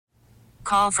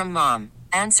Call from mom.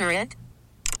 Answer it.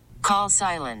 Call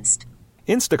silenced.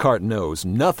 Instacart knows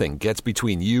nothing gets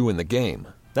between you and the game.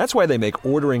 That's why they make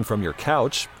ordering from your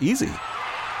couch easy.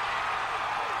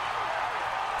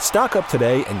 Stock up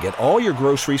today and get all your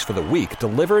groceries for the week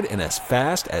delivered in as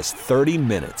fast as 30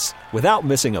 minutes without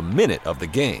missing a minute of the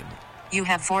game. You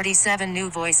have 47 new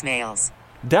voicemails.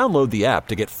 Download the app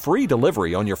to get free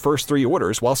delivery on your first 3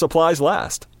 orders while supplies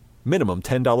last. Minimum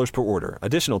 $10 per order.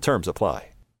 Additional terms apply.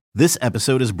 This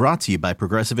episode is brought to you by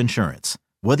Progressive Insurance.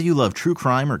 Whether you love true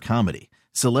crime or comedy,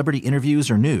 celebrity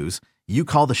interviews or news, you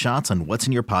call the shots on what's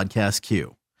in your podcast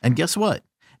queue. And guess what?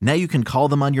 Now you can call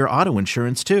them on your auto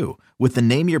insurance too with the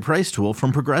Name Your Price tool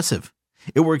from Progressive.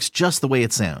 It works just the way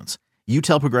it sounds. You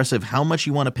tell Progressive how much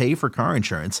you want to pay for car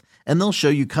insurance, and they'll show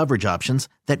you coverage options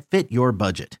that fit your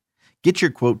budget. Get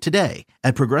your quote today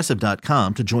at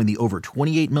Progressive.com to join the over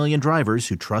 28 million drivers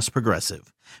who trust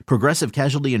Progressive. Progressive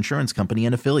Casualty Insurance Company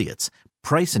and Affiliates.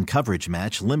 Price and coverage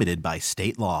match limited by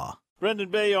state law. Brendan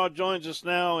Bayard joins us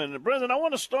now. And, Brendan, I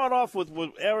want to start off with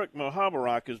what Eric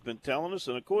Mahabarak has been telling us.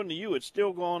 And according to you, it's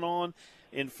still going on.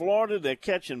 In Florida, they're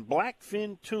catching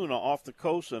blackfin tuna off the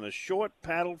coast on a short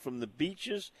paddle from the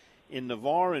beaches in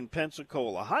Navarre and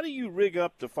Pensacola. How do you rig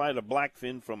up to fight a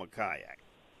blackfin from a kayak?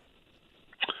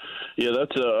 Yeah,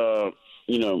 that's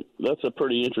a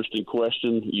pretty interesting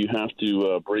question. You have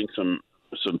to bring some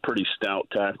pretty stout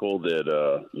tackle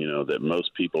that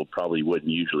most people probably wouldn't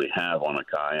usually have on a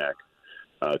kayak,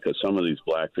 because some of these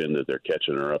blackfin that they're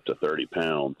catching are up to 30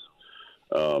 pounds.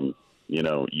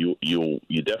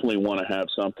 You definitely want to have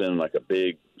something like a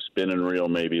big spinning reel,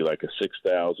 maybe like a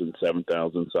 6,000,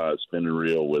 7,000 size spinning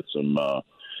reel with some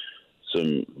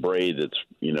braid that's,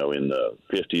 in the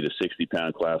 50 to 60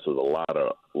 pound class with a lot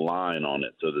of line on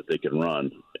it so that they can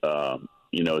run.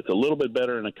 It's a little bit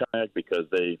better in a kayak because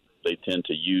they tend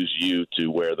to use you to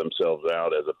wear themselves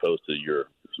out as opposed to your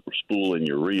spool and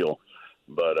your reel.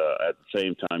 But at the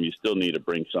same time, you still need to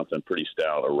bring something pretty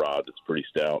stout, a rod that's pretty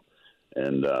stout.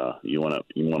 And you want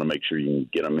to make sure you can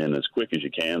get them in as quick as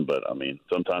you can. But,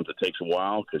 sometimes it takes a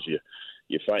while because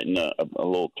you're fighting a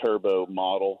little turbo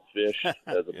model fish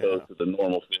as opposed to the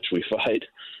normal fish we fight.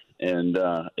 And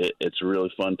it's a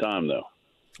really fun time, though.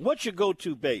 What's your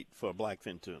go-to bait for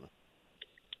blackfin tuna?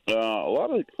 A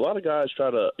lot of guys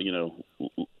try to,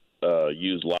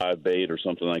 use live bait or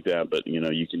something like that. But,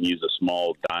 you can use a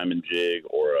small diamond jig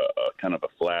or a kind of a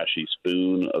flashy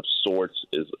spoon of sorts.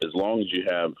 As long as you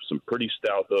have some pretty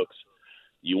stout hooks,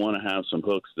 you want to have some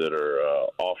hooks that are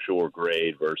offshore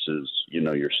grade versus,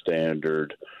 your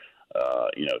standard,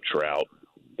 trout,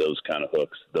 those kind of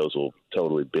hooks. Those will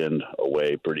totally bend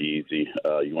away pretty easy.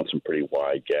 You want some pretty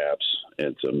wide gaps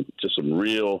and some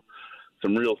real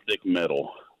thick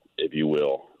metal, if you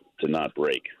will, to not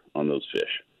break on those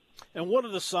fish. And what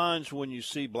are the signs when you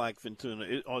see blackfin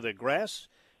tuna? Are there grass,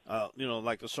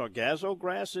 like the sargasso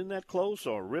grass in that close,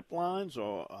 or rip lines,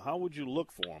 or how would you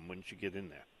look for them once you get in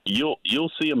there?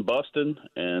 You'll see them busting,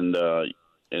 and a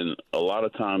lot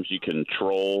of times you can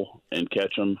troll and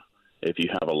catch them. If you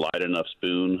have a light enough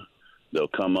spoon, they'll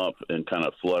come up and kind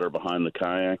of flutter behind the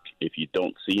kayak if you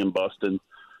don't see them busting.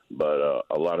 But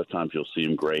a lot of times you'll see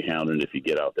them greyhounding if you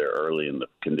get out there early and the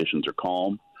conditions are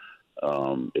calm.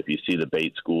 If you see the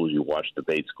bait schools, you watch the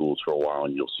bait schools for a while,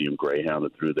 and you'll see them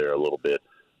greyhounding through there a little bit.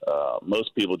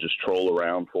 Most people just troll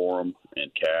around for them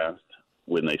and cast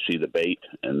when they see the bait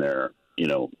and they're,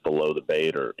 below the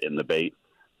bait or in the bait.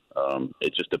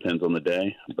 It just depends on the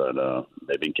day, but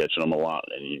they've been catching them a lot.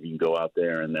 And you can go out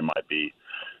there, and there might be,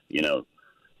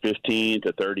 15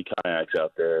 to 30 kayaks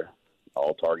out there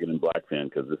all targeting blackfin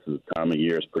because this is the time of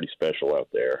year. It's pretty special out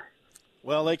there.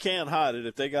 Well, they can't hide it.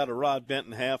 If they got a rod bent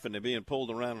in half and they're being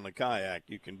pulled around in a kayak,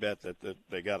 you can bet that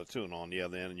they got a tuna on the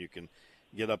other end, and you can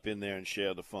get up in there and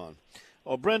share the fun.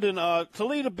 Oh, Brendan,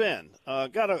 Toledo Bend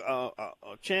got a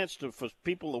chance for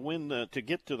people to win to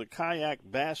get to the Kayak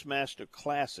Bassmaster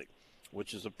Classic,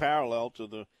 which is a parallel to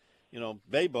the,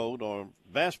 Bay Boat or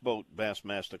Bass Boat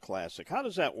Bassmaster Classic. How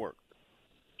does that work?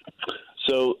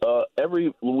 So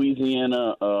every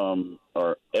Louisiana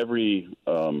or every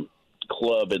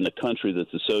club in the country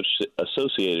that's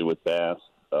associated with bass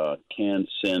can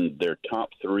send their top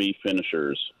 3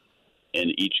 finishers in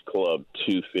each club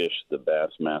to fish the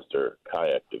Bassmaster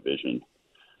Kayak Division.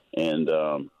 And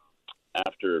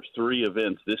after 3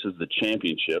 events, this is the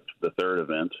championship, the 3rd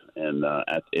event, and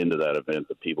at the end of that event,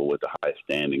 the people with the high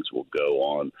standings will go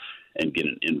on and get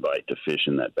an invite to fish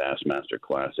in that Bassmaster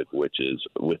Classic, which is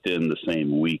within the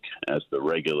same week as the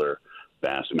regular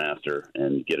Bassmaster,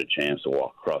 and get a chance to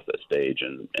walk across that stage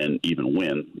and even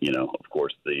win, of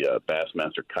course, the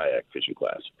Bassmaster Kayak Fishing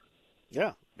Class.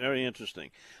 Yeah, Very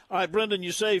interesting. All right, Brendan,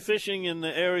 you say fishing in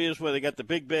the areas where they got the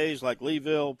big bays like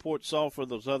Leeville, Port Sulphur,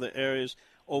 those other areas,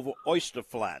 over oyster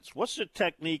flats. What's the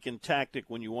technique and tactic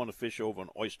when you want to fish over an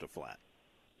oyster flat?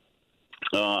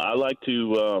 I like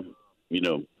to,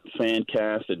 fan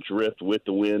cast a drift with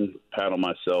the wind, paddle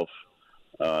myself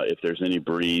if there's any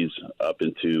breeze up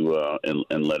into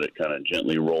and let it kind of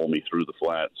gently roll me through the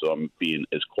flat. So I'm being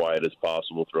as quiet as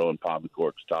possible, throwing popping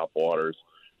corks, top waters,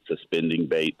 suspending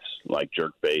baits like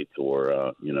jerk baits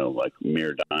or, like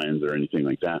mirror dines or anything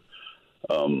like that.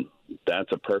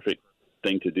 That's a perfect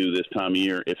thing to do this time of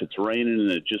year. If it's raining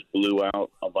and it just blew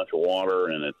out a bunch of water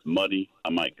and it's muddy,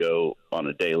 I might go on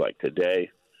a day like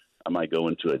today. I might go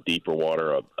into a deeper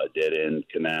water, a dead-end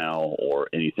canal, or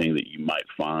anything that you might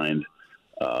find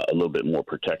a little bit more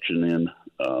protection in.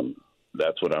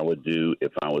 That's what I would do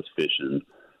if I was fishing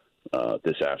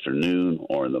this afternoon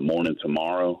or in the morning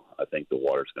tomorrow. I think the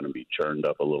water's going to be churned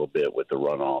up a little bit with the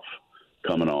runoff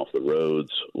coming off the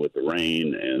roads with the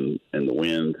rain and the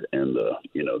wind and the,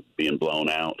 being blown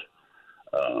out.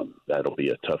 That'll be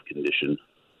a tough condition,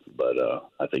 but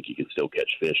I think you can still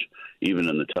catch fish. Even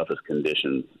in the toughest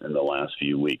conditions in the last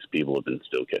few weeks, people have been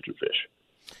still catching fish.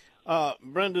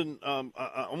 Brendan,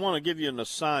 I want to give you an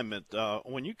assignment.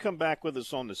 When you come back with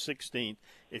us on the 16th,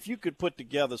 if you could put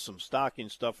together some stocking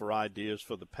stuffer ideas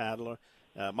for the paddler,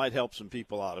 it might help some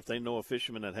people out. If they know a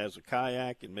fisherman that has a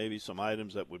kayak and maybe some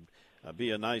items that would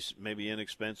be a nice, maybe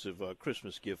inexpensive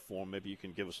Christmas gift for them, maybe you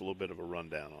can give us a little bit of a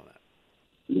rundown on that.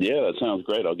 Yeah, that sounds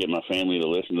great. I'll get my family to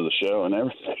listen to the show and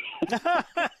everything.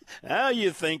 Now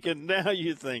you're thinking.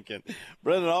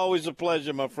 Brendan, always a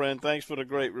pleasure, my friend. Thanks for the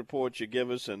great report you give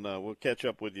us, and we'll catch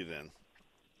up with you then.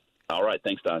 All right.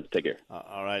 Thanks, Don. Take care.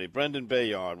 All righty. Brendan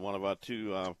Bayard, one of our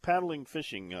two paddling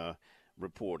fishing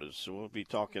reporters. So we'll be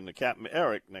talking to Captain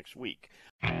Eric next week.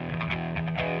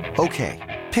 Okay,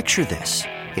 picture this.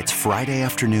 It's Friday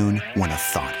afternoon when a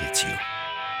thought hits you.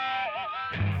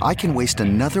 I can waste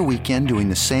another weekend doing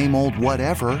the same old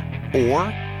whatever, or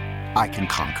I can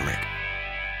conquer it.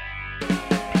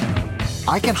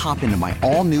 I can hop into my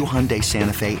all-new Hyundai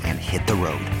Santa Fe and hit the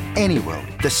road. Any road.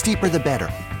 The steeper, the better.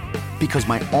 Because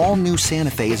my all-new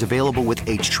Santa Fe is available with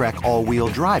H-Track all-wheel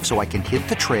drive, so I can hit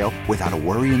the trail without a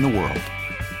worry in the world.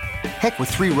 Heck, with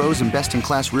 3 rows and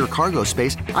best-in-class rear cargo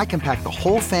space, I can pack the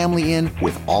whole family in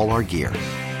with all our gear.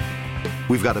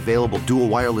 We've got available dual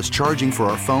wireless charging for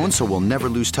our phones, so we'll never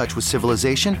lose touch with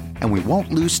civilization, and we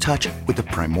won't lose touch with the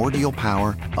primordial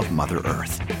power of Mother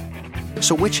Earth.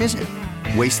 So which is it?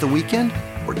 Waste the weekend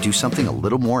or do something a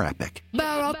little more epic?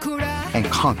 And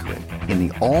conquer it in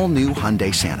the all-new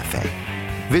Hyundai Santa Fe.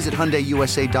 Visit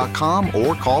HyundaiUSA.com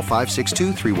or call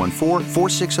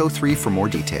 562-314-4603 for more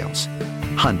details.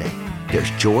 Hyundai,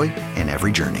 there's joy in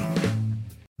every journey.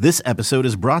 This episode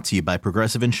is brought to you by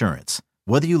Progressive Insurance.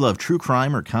 Whether you love true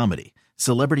crime or comedy,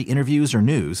 celebrity interviews or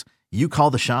news, you call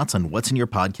the shots on what's in your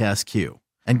podcast queue.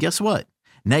 And guess what?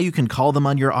 Now you can call them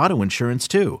on your auto insurance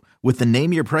too with the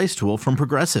Name Your Price tool from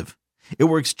Progressive. It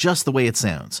works just the way it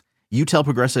sounds. You tell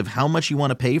Progressive how much you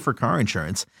want to pay for car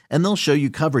insurance, and they'll show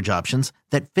you coverage options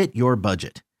that fit your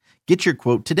budget. Get your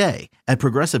quote today at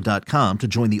Progressive.com to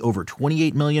join the over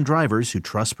 28 million drivers who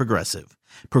trust Progressive.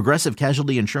 Progressive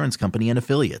Casualty Insurance Company and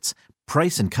Affiliates.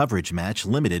 Price and coverage match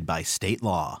limited by state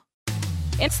law.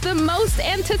 It's the most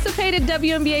anticipated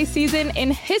WNBA season in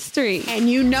history. And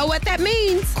you know what that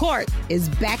means. Court is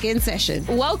back in session.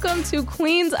 Welcome to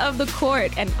Queens of the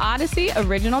Court, an Odyssey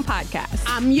original podcast.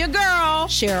 I'm your girl,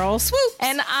 Cheryl Swoops.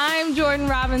 And I'm Jordan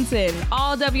Robinson.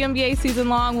 All WNBA season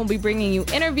long, we'll be bringing you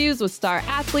interviews with star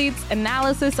athletes,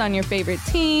 analysis on your favorite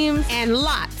teams, and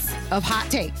lots of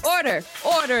hot takes.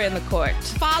 Order in the court.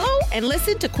 Follow and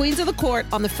listen to Queens of the Court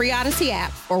on the free Odyssey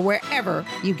app or wherever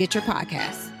you get your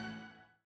podcasts.